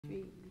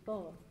3,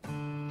 4.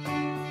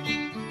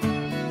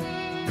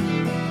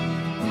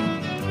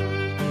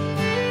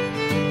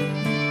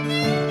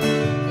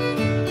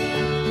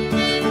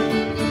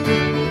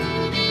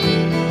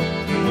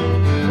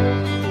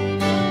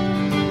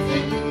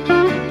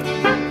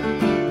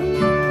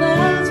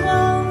 Clouds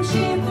won't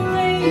shift, the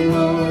rain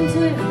won't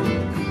swim,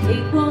 the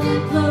gate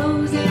won't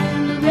close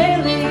and the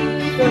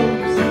railing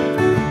goes.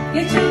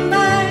 Get your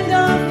mind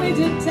off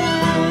winter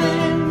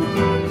time,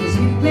 'cause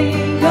you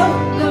ain't go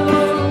nowhere.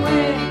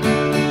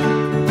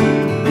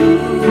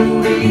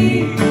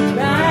 Ooh-wee,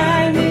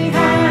 ride me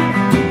high,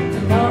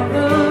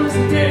 tomorrow's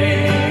the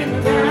day,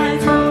 the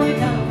ride's gonna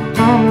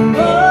come.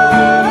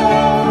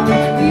 Oh,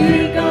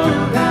 we're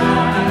gonna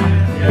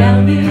ride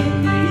down in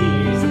the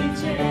easy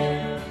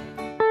chair.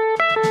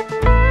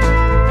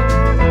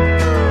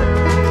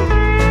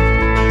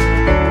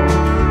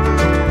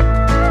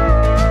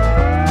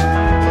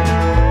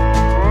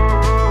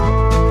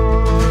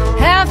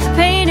 Half the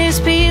paint is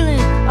peeling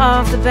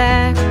off the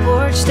back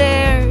porch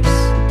stairs.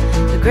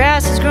 The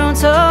grass has grown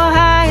so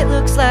high it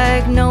looks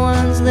like no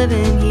one's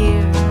living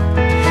here.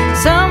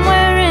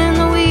 Somewhere in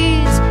the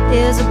weeds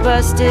is a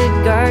busted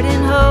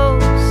garden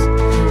hose.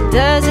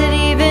 Does it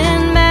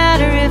even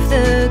matter if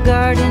the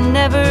garden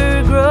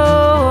never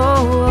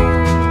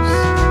grows?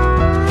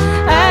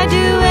 I'd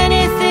do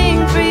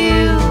anything for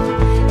you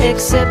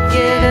except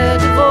get a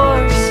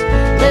divorce.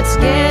 Let's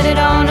get it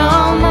on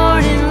all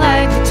morning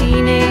like the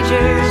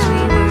teenagers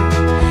we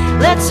were.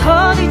 Let's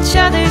hold each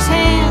other's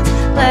hands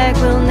like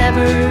we'll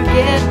never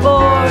get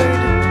bored.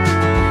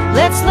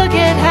 Let's look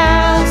at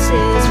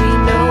houses we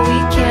know we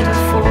can't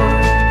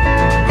afford.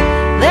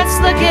 Let's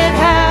look at